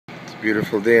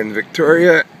Beautiful day in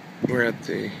Victoria. We're at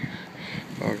the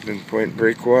Ogden Point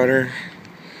breakwater.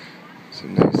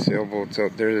 Some nice sailboats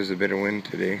out there. There's a bit of wind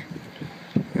today.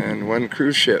 And one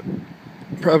cruise ship.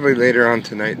 Probably later on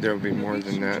tonight there'll be more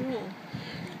than that.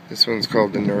 This one's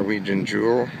called the Norwegian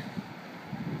Jewel.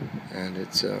 And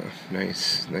it's a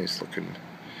nice looking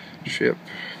ship.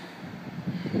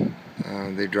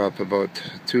 They drop about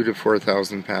 2,000 to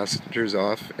 4,000 passengers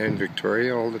off in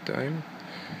Victoria all the time.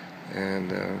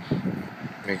 And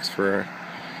makes for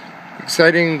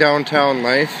exciting downtown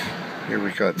life. Here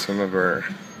we got some of our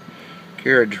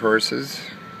carriage horses.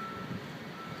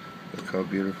 Look how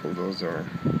beautiful those are.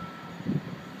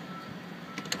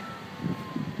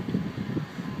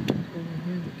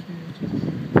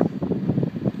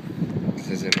 This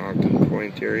is in Ogden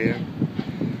Point area.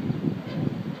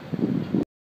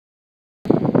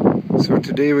 So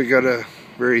today we got a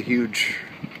very huge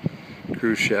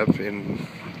cruise ship in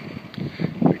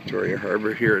Victoria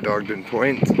Harbour here at Ogden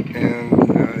Point, and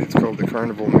it's called the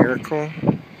Carnival Miracle.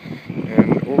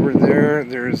 And over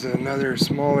there's another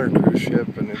smaller cruise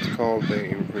ship, and it's called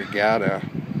the Regatta,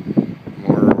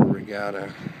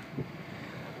 Regatta.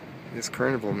 This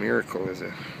Carnival Miracle is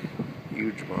a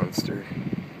huge monster.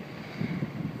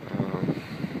 I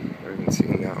haven't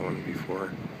seen that one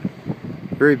before.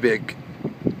 Very big,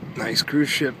 nice cruise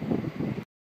ship.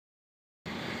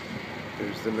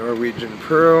 There's the Norwegian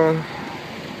Pearl,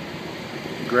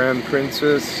 Grand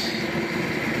Princess,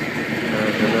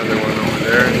 and another one over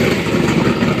there.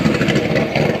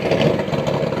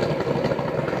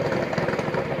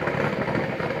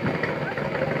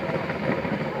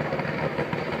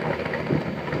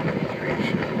 Three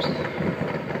ships.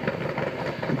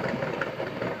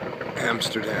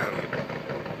 Amsterdam.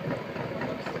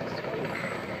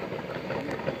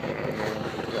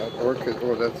 Got orchid.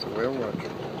 Oh, that's the whale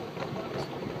watcher.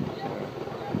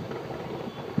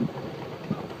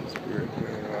 Spirit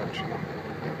whale watching.